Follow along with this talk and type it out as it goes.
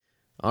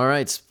All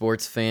right,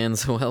 sports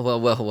fans. Well,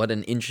 what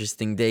an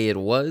interesting day it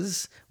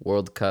was.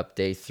 World Cup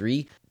Day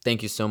 3.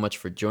 Thank you so much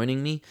for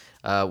joining me.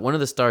 One of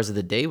the stars of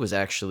the day was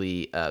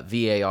actually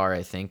VAR,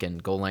 I think,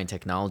 and goal line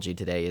technology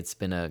today. It's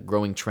been a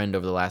growing trend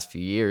over the last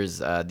few years,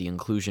 the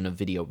inclusion of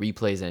video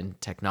replays and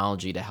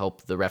technology to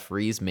help the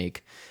referees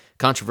make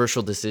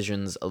controversial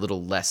decisions a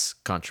little less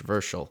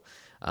controversial.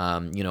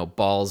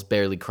 Balls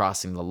barely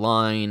crossing the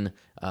line,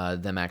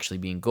 them actually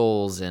being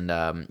goals, and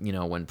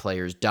when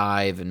players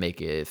dive and make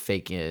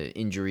fake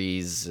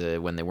injuries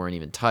when they weren't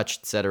even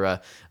touched,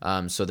 etc.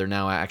 So they're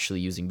now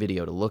actually using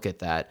video to look at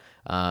that.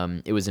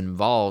 It was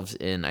involved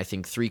in, I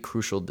think, three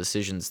crucial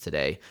decisions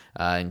today,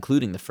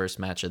 including the first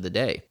match of the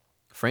day.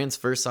 France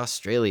versus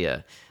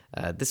Australia.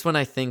 This one,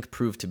 I think,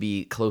 proved to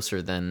be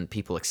closer than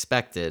people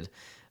expected.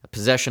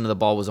 Possession of the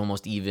ball was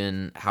almost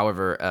even.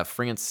 However,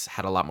 France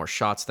had a lot more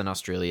shots than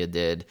Australia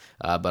did,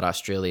 but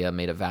Australia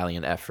made a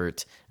valiant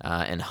effort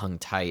and hung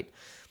tight.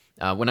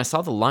 When I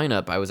saw the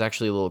lineup, I was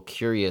actually a little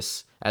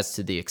curious as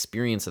to the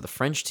experience of the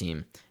French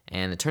team,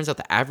 and it turns out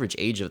the average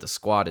age of the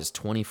squad is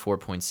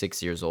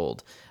 24.6 years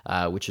old,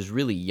 which is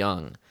really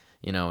young.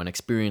 An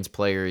experienced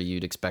player,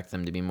 you'd expect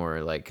them to be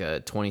more like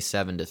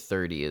 27 to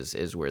 30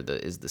 is where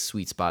the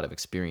sweet spot of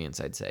experience,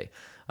 I'd say.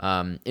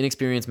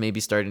 Inexperience may be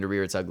starting to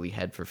rear its ugly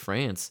head for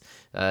France.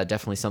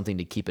 Definitely something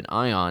to keep an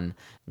eye on.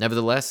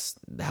 Nevertheless,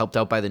 helped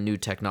out by the new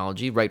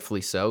technology,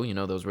 rightfully so.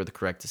 Those were the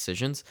correct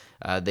decisions.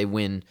 They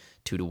win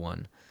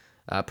 2-1.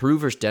 Peru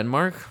versus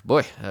Denmark.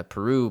 Boy,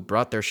 Peru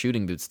brought their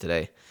shooting boots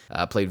today.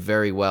 Played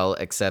very well,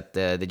 except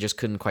they just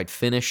couldn't quite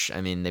finish. I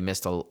mean, they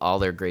missed all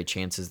their great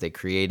chances they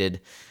created.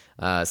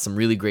 Some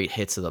really great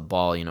hits of the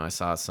ball. I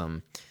saw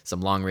some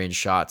long range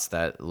shots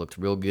that looked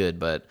real good,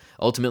 but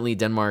ultimately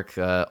Denmark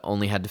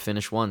only had to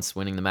finish once,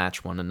 winning the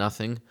match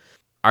 1-0.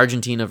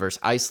 Argentina versus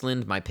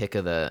Iceland, my pick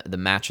of the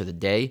match of the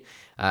day.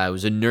 It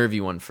was a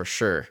nervy one for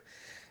sure.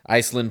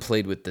 Iceland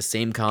played with the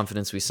same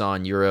confidence we saw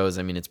in Euros.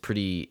 I mean, it's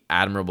pretty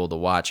admirable to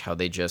watch how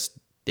they just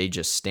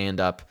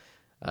stand up,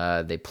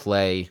 they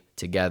play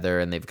together,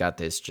 and they've got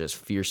this just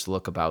fierce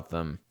look about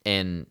them.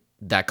 And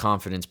that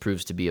confidence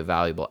proves to be a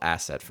valuable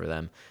asset for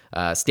them.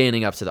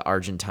 Standing up to the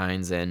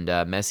Argentines, and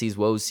Messi's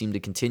woes seem to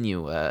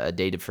continue, a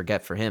day to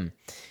forget for him.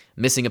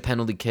 Missing a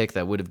penalty kick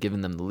that would have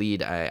given them the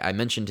lead. I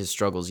mentioned his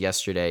struggles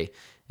yesterday,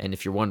 and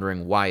if you're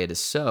wondering why it is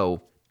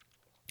so,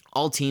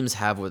 all teams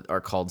have what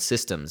are called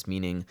systems,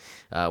 meaning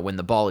when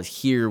the ball is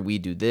here, we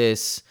do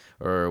this,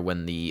 or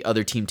when the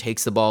other team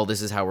takes the ball,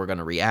 this is how we're going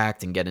to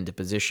react and get into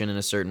position in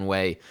a certain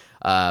way.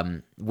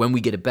 When we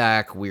get it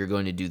back, we're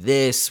going to do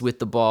this with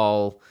the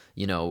ball,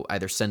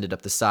 either send it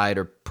up the side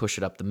or push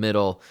it up the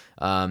middle.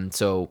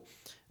 So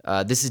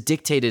this is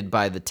dictated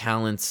by the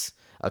talents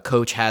a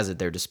coach has at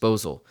their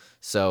disposal.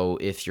 So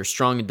if you're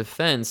strong in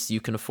defense, you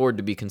can afford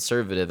to be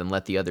conservative and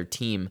let the other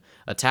team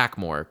attack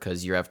more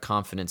because you have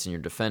confidence in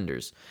your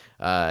defenders.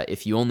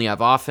 If you only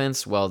have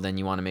offense, well, then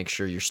you want to make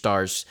sure your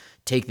stars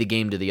take the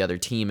game to the other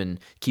team and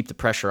keep the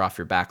pressure off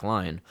your back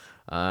line.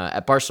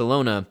 At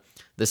Barcelona,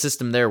 the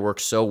system there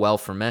works so well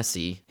for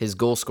Messi. His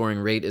goal scoring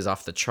rate is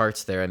off the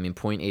charts there. I mean,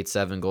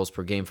 0.87 goals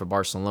per game for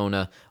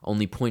Barcelona,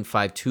 only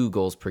 0.52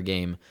 goals per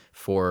game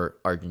for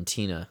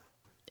Argentina.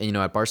 And,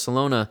 at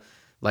Barcelona,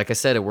 like I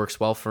said, it works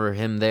well for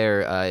him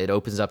there. It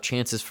opens up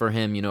chances for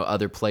him.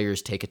 Other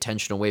players take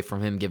attention away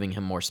from him, giving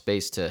him more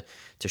space to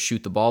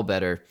shoot the ball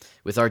better.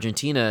 With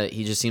Argentina,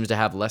 he just seems to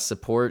have less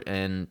support,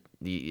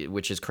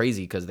 which is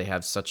crazy because they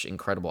have such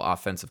incredible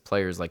offensive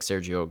players like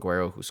Sergio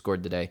Aguero, who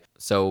scored today.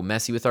 So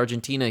Messi with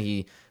Argentina,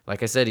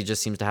 like I said, he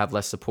just seems to have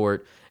less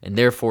support, and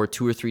therefore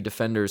 2 or 3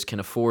 defenders can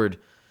afford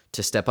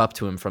to step up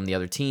to him from the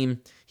other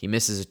team. He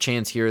misses a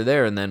chance here or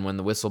there, and then when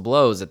the whistle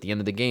blows at the end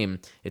of the game,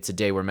 it's a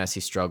day where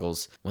Messi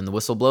struggles. When the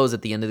whistle blows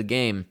at the end of the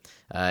game,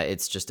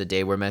 it's just a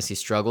day where Messi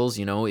struggles.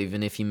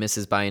 Even if he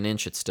misses by an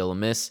inch, it's still a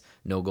miss.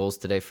 No goals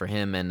today for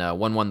him, and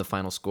 1-1 the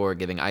final score,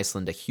 giving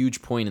Iceland a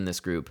huge point in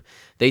this group.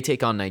 They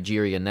take on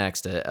Nigeria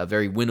next, a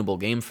very winnable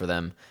game for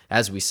them,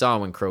 as we saw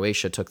when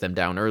Croatia took them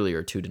down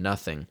earlier,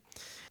 2-0.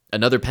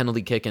 Another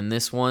penalty kick in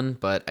this one,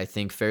 but I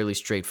think fairly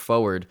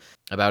straightforward,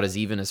 about as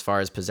even as far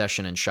as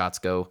possession and shots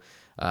go,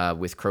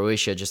 with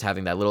Croatia just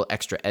having that little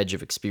extra edge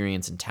of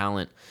experience and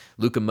talent.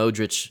 Luka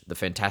Modric, the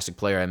fantastic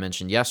player I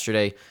mentioned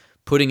yesterday,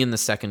 putting in the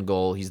second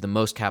goal. He's the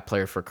most capped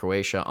player for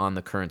Croatia on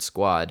the current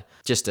squad.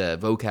 Just a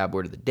vocab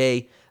word of the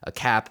day. A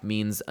cap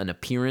means an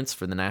appearance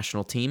for the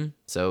national team.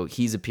 So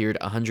he's appeared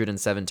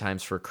 107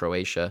 times for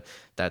Croatia.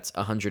 That's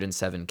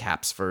 107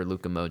 caps for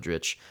Luka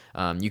Modric.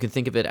 You can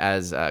think of it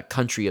as a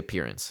country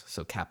appearance,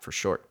 so cap for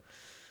short.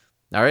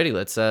 Alrighty,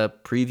 let's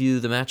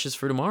preview the matches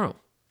for tomorrow.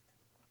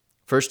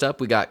 First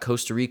up, we got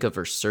Costa Rica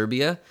versus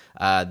Serbia.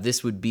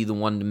 This would be the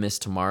one to miss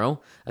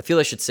tomorrow. I feel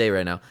I should say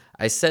right now,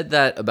 I said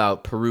that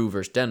about Peru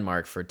versus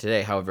Denmark for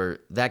today. However,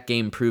 that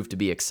game proved to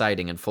be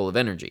exciting and full of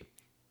energy.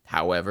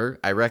 However,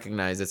 I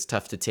recognize it's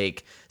tough to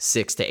take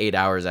 6 to 8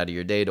 hours out of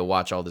your day to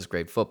watch all this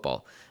great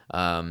football.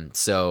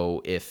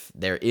 So if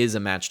there is a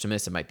match to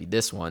miss, it might be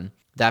this one.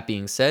 That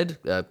being said,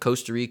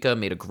 Costa Rica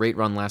made a great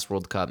run last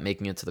World Cup,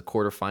 making it to the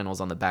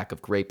quarterfinals on the back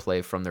of great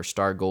play from their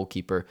star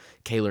goalkeeper,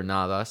 Keylor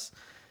Navas.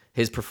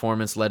 His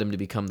performance led him to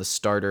become the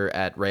starter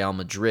at Real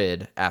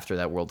Madrid after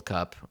that World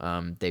Cup.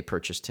 They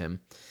purchased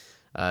him.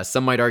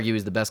 Some might argue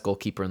he's the best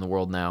goalkeeper in the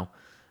world now.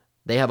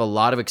 They have a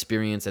lot of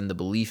experience, and the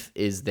belief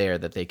is there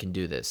that they can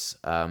do this.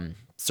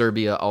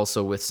 Serbia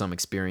also with some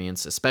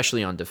experience,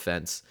 especially on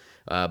defense.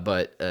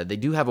 But they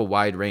do have a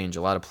wide range,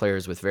 a lot of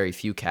players with very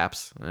few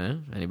caps.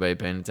 Anybody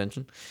paying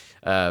attention?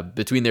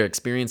 Between their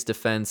experienced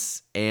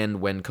defense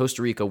and when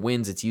Costa Rica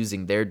wins, it's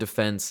using their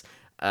defense.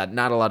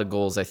 Not a lot of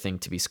goals, I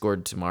think, to be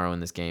scored tomorrow in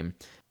this game.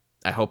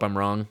 I hope I'm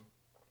wrong.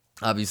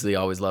 Obviously,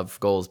 I always love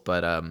goals,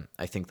 but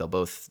I think they'll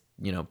both,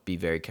 be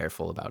very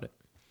careful about it.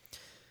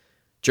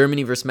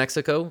 Germany versus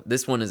Mexico.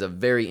 This one is a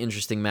very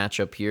interesting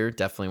matchup here.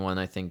 Definitely one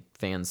I think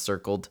fans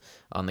circled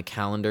on the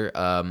calendar.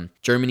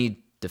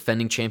 Germany,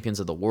 defending champions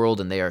of the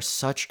world, and they are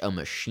such a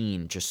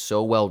machine, just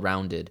so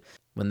well-rounded.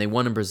 When they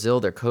won in Brazil,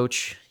 their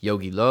coach,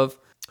 Jogi Löw,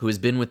 who has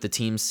been with the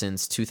team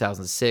since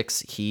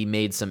 2006, he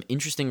made some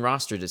interesting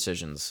roster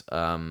decisions.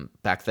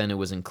 Back then, it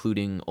was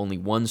including only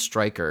one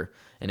striker,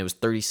 and it was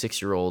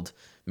 36-year-old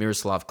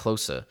Miroslav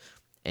Klose.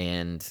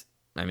 And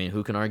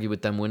who can argue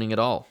with them winning it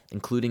all,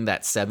 including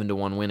that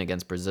 7-1 win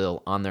against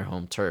Brazil on their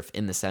home turf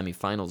in the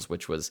semifinals,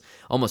 which was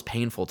almost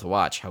painful to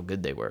watch how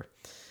good they were.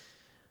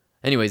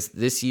 Anyways,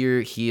 this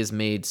year he has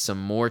made some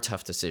more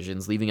tough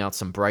decisions, leaving out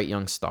some bright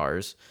young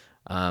stars.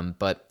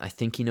 But I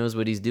think he knows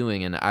what he's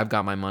doing, and I've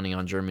got my money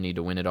on Germany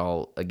to win it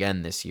all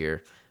again this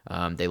year.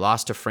 They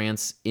lost to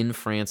France in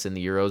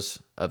the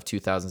Euros of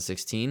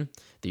 2016,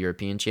 the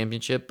European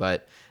Championship,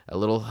 but a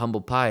little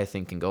humble pie, I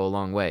think, can go a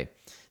long way.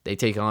 They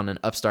take on an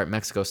upstart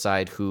Mexico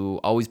side who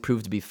always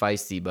proved to be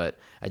feisty, but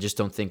I just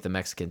don't think the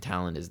Mexican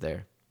talent is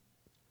there.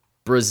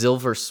 Brazil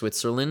versus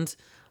Switzerland.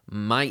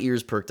 My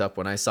ears perked up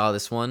when I saw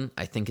this one.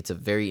 I think it's a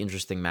very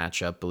interesting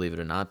matchup, believe it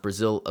or not.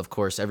 Brazil, of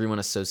course, everyone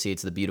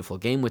associates the beautiful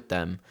game with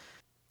them.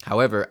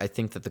 However, I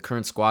think that the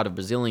current squad of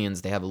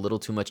Brazilians, they have a little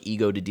too much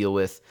ego to deal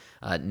with.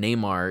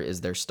 Neymar is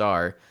their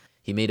star.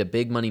 He made a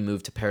big money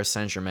move to Paris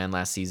Saint-Germain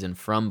last season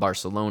from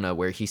Barcelona,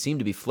 where he seemed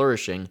to be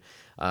flourishing.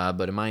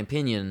 But in my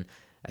opinion,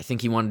 I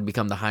think he wanted to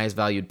become the highest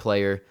valued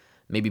player,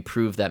 maybe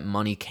prove that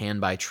money can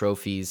buy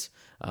trophies.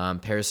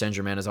 Paris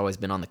Saint-Germain has always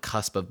been on the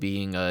cusp of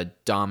being a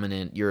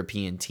dominant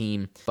European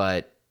team,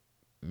 but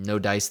no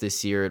dice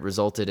this year. It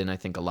resulted in, I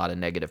think, a lot of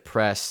negative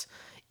press,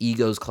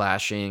 egos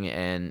clashing,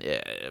 and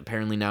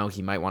apparently now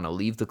he might want to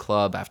leave the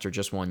club after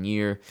just 1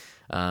 year,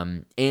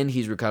 and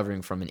he's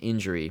recovering from an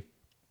injury.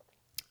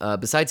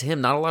 Besides him,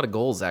 not a lot of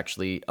goals,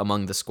 actually,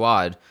 among the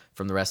squad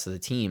from the rest of the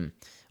team.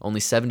 Only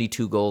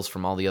 72 goals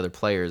from all the other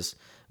players,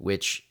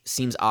 which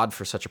seems odd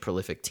for such a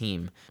prolific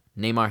team.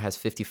 Neymar has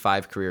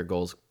 55 career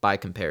goals by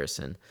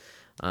comparison.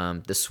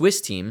 The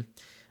Swiss team,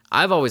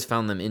 I've always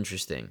found them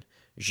interesting.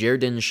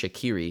 Xherdan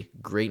Shaqiri,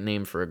 great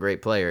name for a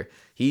great player.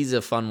 He's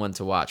a fun one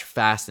to watch,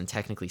 fast and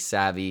technically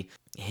savvy.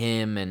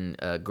 Him and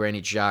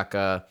Granit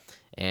Xhaka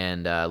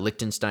and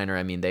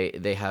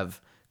Lichtsteiner, they have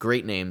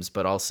great names,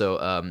 but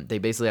also they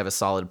basically have a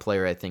solid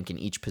player, I think, in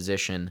each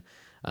position.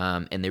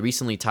 And they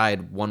recently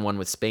tied 1-1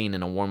 with Spain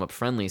in a warm-up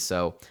friendly,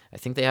 so I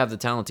think they have the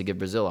talent to give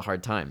Brazil a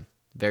hard time.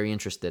 Very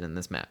interested in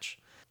this match.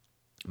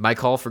 My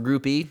call for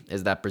Group E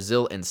is that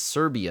Brazil and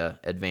Serbia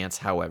advance,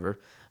 however.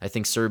 I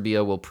think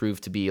Serbia will prove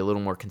to be a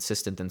little more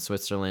consistent than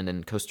Switzerland,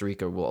 and Costa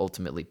Rica will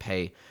ultimately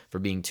pay for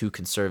being too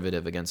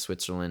conservative against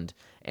Switzerland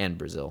and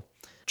Brazil.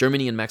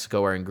 Germany and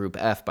Mexico are in Group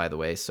F, by the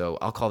way, so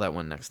I'll call that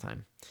one next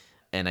time.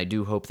 And I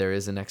do hope there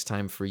is a next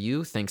time for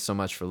you. Thanks so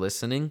much for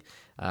listening.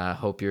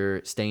 Hope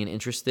you're staying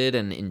interested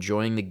and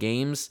enjoying the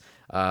games.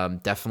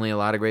 Definitely a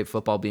lot of great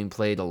football being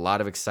played, a lot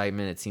of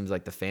excitement. It seems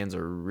like the fans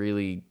are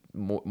really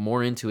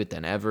more into it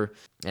than ever,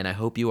 and I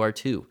hope you are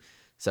too.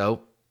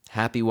 So,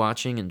 happy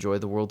watching. Enjoy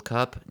the World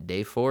Cup.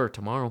 Day 4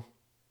 tomorrow.